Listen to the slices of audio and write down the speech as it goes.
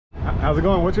How's it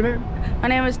going? What's your name? My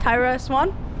name is TYRA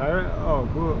Swan. TYRA? Oh,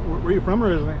 cool. Where are you from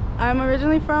originally? I'm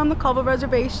originally from the Colville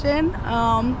Reservation.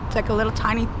 It's like a little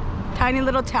tiny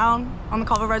little town on the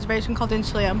Colville Reservation called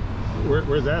Inchlium.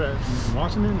 Where's that at? In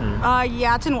Washington? Or?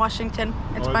 Yeah, it's in Washington.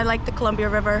 It's by like the Columbia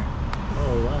River.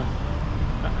 Oh, wow.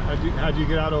 How'd you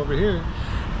get out over here?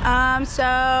 So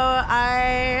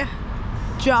I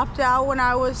dropped out when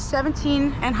I was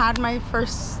 17 and had my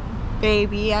first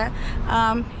baby.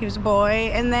 He was a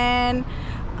boy, and then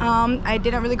I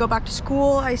didn't really go back to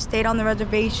school. I stayed on the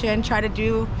reservation, tried to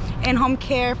do in-home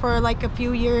care for like a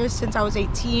few years since I was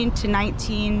 18 to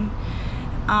 19.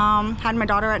 Had my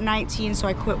daughter at 19, so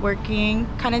I quit working.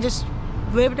 Kind of just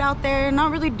lived out there, not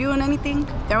really doing anything.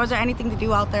 There wasn't anything to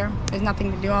do out there. There's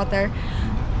nothing to do out there.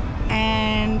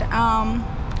 And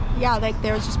yeah, like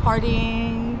there was just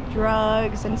partying,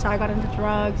 drugs, and so I got into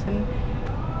drugs and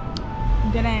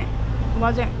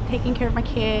wasn't taking care of my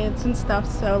kids and stuff,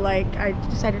 so like I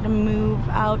decided to move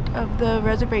out of the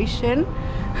reservation.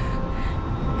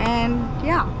 And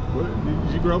yeah.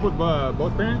 Did you grow up with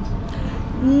both parents?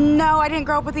 No, I didn't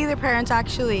grow up with either parents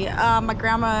actually. My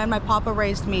grandma and my papa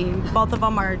raised me. Both of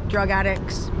them are drug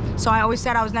addicts, so I always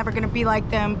said I was never going to be like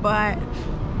them, but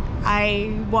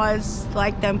I was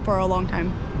like them for a long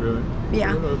time. Really?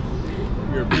 Yeah.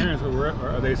 Your parents,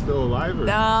 are they still alive? Or?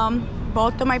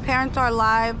 Both of my parents are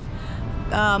alive.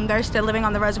 They're still living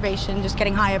on the reservation, just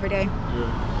getting high every day.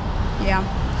 Yeah.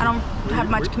 I don't have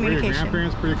much communication. Were your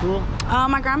grandparents pretty cool?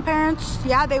 My grandparents,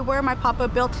 yeah, they were. My papa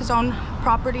built his own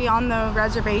property on the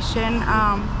reservation.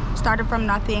 Started from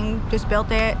nothing, just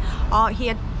built it.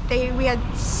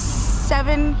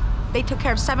 They took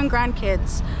care of 7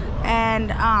 grandkids.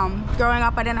 And growing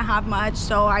up, I didn't have much,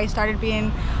 so I started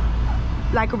being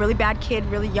like a really bad kid,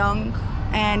 really young,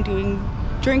 and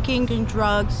drinking, doing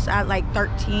drugs at like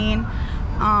 13.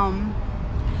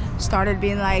 Started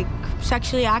being like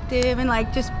sexually active and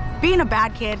like just being a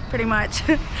bad kid pretty much.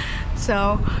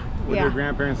 So what did your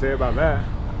grandparents say about that?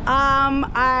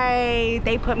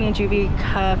 They put me in juvie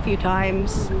a few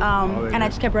times, and I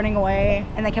just kept running away,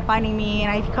 and they kept finding me,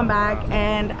 and I'd come back,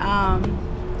 and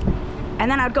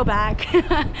then I'd go back.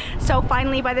 So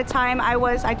finally, by the time I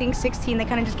was, I think 16, they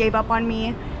kind of just gave up on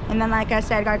me, and then like I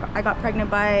said, I got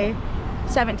pregnant by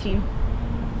 17.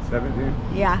 17?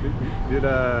 Yeah.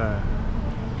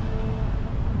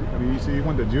 I mean, so you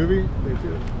went to juvie?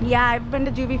 Yeah, I've been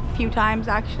to juvie a few times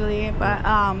actually, but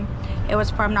it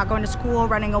was from not going to school,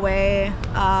 running away,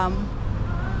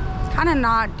 kind of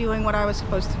not doing what I was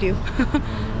supposed to do,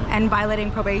 and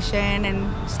violating probation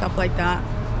and stuff like that.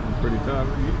 Pretty tough.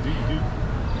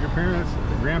 Your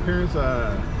grandparents,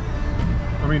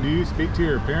 I mean, do you speak to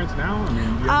your parents now?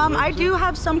 I mean, I do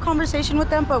have some conversation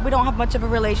with them, but we don't have much of a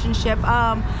relationship.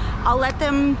 I'll let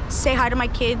them say hi to my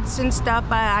kids and stuff,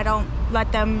 but I don't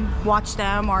let them watch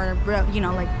them or,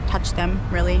 like touch them,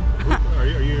 really. Are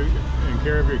you in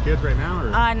care of your kids right now?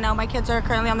 Or? No, my kids are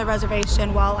currently on the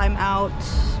reservation while I'm out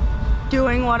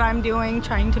doing what I'm doing,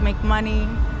 trying to make money.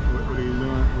 What are you doing?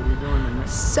 What are you doing?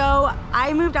 So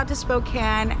I moved out to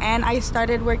Spokane and I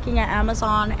started working at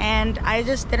Amazon, and I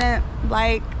just didn't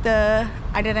like I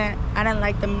didn't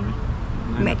like them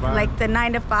like the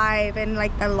 9 to 5 and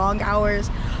like the long hours.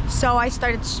 So I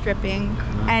started stripping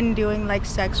and doing like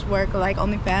sex work, like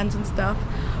OnlyFans and stuff.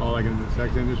 Oh, like in the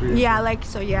sex industry? Yeah, like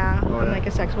so. Yeah, I'm like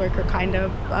a sex worker kind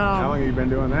of. How long have you been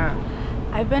doing that?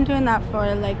 I've been doing that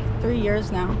for like 3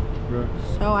 years now. Really?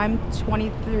 So I'm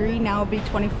 23 now, I'll be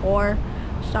 24.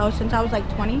 So since I was like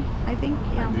 20, I think.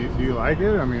 Yeah. Do you like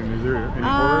it? I mean, is there any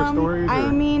horror stories? I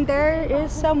mean, there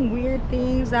is some weird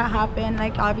things that happen.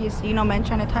 Like obviously, men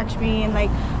trying to touch me, and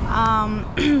like,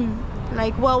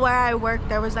 where I work,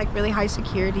 there was like really high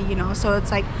security, So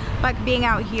it's like, but being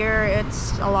out here,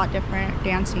 it's a lot different.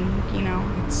 Dancing,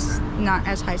 it's not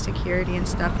as high security and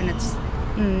stuff, and it's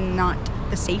not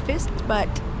the safest, but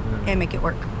they make it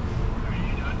work.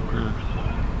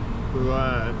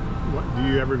 Do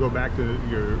you ever go back to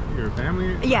your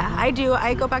family? Yeah, I do.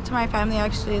 I go back to my family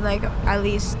actually, like at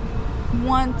least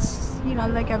once,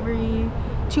 like every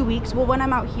 2 weeks. Well, when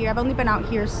I'm out here, I've only been out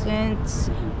here since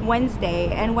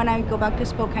Wednesday, and when I go back to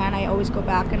Spokane, I always go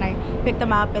back and I pick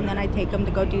them up, and then I take them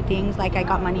to go do things. Like I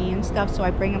got money and stuff, so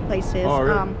I bring them places. Oh,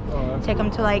 really? Take them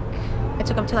to like, I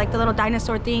took them to like the little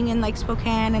dinosaur thing in like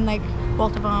Spokane, and like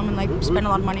both of them, and like spent a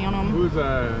lot of money on them.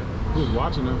 Who's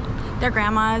watching them? Their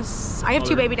grandmas. I have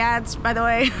 2 baby dads, by the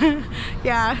way.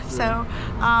 Yeah, so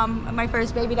my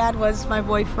first baby dad was my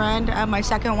boyfriend. My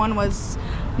second one was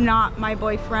not my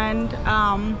boyfriend.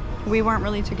 We weren't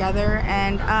really together,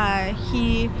 and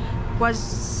he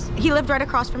lived right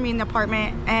across from me in the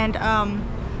apartment, and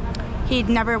he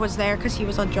never was there because he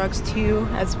was on drugs too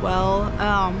as well.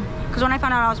 Because when I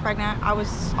found out I was pregnant, I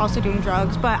was also doing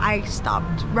drugs, but I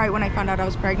stopped right when I found out I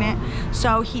was pregnant.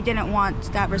 So he didn't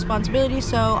want that responsibility,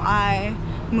 so I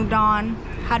moved on,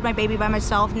 had my baby by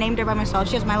myself, named her by myself.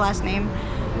 She has my last name.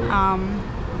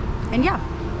 And yeah,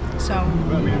 so.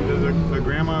 I mean, does the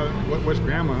grandma, what's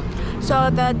grandma? So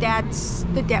the dads,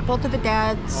 both of the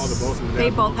dads, Oh, both of the dads? they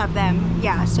both have them.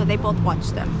 Yeah, so they both watch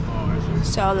them. Oh, I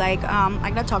see. So like,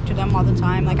 I gotta talk to them all the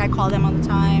time. Like I call them all the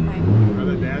time. Are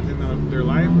the dads in their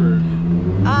life, or?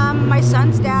 My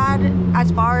son's dad,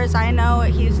 as far as I know,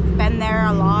 he's been there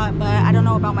a lot, but I don't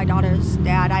know about my daughter's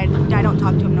dad. I don't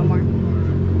talk to him no more.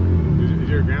 Is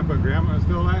your grandpa and grandma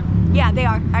still alive? Yeah, they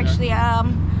are actually.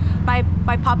 My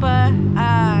papa,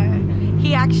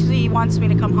 he actually wants me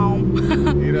to come home.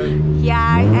 He does?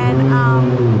 Yeah,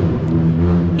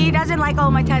 and he doesn't like all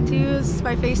my tattoos,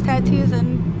 my face tattoos,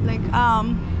 and like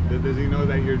Does he know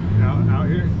that you're out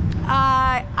here?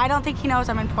 I don't think he knows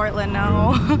I'm in Portland,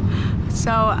 no.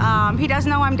 So he does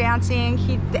know I'm dancing.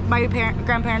 My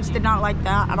grandparents did not like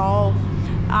that at all.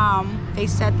 They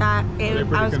said that Are they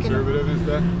pretty conservative and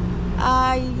stuff?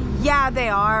 Yeah, they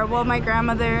are. Well, my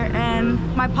grandmother and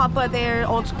my papa, they're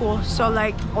old school, so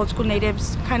like old school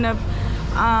natives, kind of.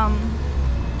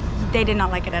 They did not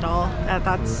like it at all.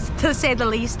 That's to say the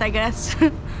least, I guess.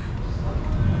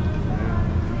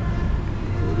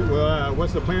 Well,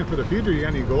 what's the plan for the future? You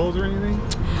got any goals or anything?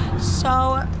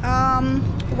 So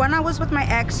when I was with my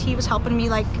ex, he was helping me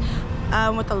like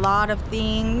with a lot of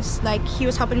things. Like he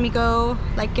was helping me go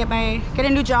like get a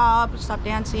new job, stop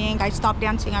dancing. I stopped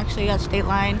dancing actually at State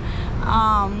Line.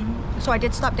 So I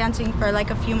did stop dancing for like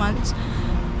a few months,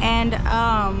 and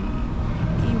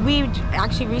we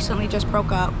actually recently just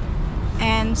broke up,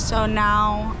 and so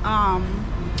now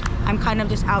I'm kind of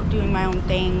just out doing my own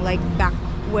thing, like back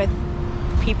with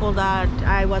people that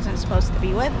I wasn't supposed to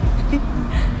be with.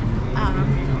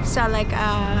 So like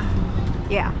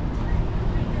yeah.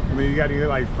 I mean, you got to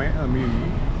like plan. I mean,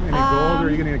 any goals? Or are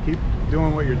you gonna keep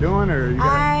doing what you're doing, or you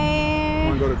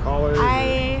want to go to college?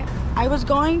 I was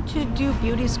going to do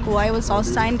beauty school. I was all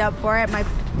signed up for it. My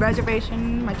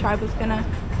reservation, my tribe was gonna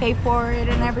pay for it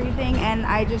and everything, and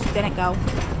I just didn't go.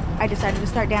 I decided to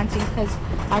start dancing because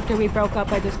after we broke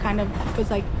up, I just kind of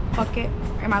was like, fuck it.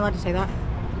 Am I allowed to say that?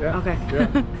 Yeah. Okay.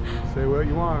 Yeah. Say what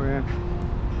you want, man.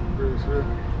 For sure.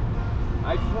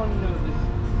 I just want to know this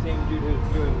same dude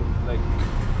who's doing like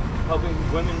helping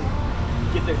women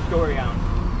get their story out.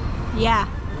 Yeah.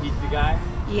 He's the guy?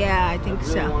 Yeah, I think I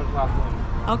really so. want to talk to him.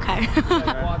 Okay.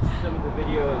 I watched some of the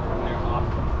videos and they're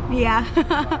awesome. Yeah.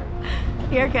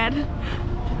 You're good.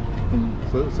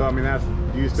 So I mean,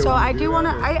 do you still? So want I to do that, want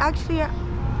to. or?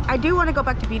 I do want to go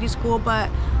back to beauty school, but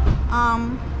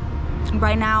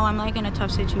right now I'm like in a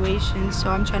tough situation. So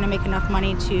I'm trying to make enough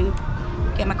money to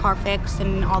get my car fixed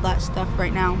and all that stuff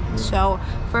right now. So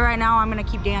for right now, I'm gonna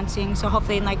keep dancing. So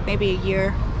hopefully in like maybe a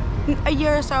year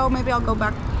or so, maybe I'll go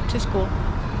back to school.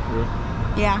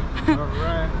 Yeah. All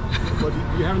right. Well, do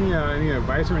you have any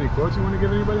advice or any quotes you want to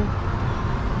give anybody?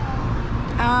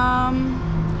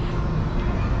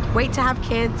 Wait to have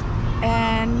kids,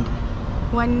 and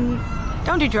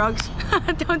don't do drugs.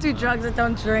 Don't do drugs and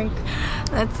don't drink.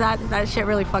 That shit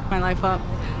really fucked my life up,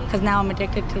 because now I'm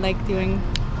addicted to like doing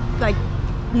like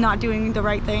not doing the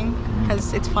right thing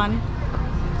because it's fun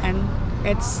and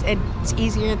it's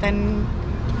easier than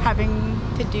having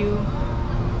to do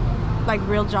like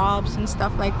real jobs and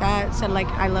stuff like that. So like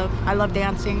I love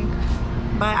dancing,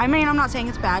 but I mean, I'm not saying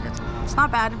it's bad. It's not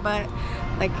bad, but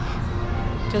like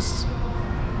just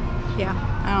yeah,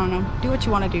 I don't know, do what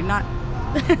you want to do, not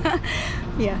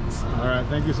yes. All right,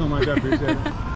 thank you so much. I appreciate it.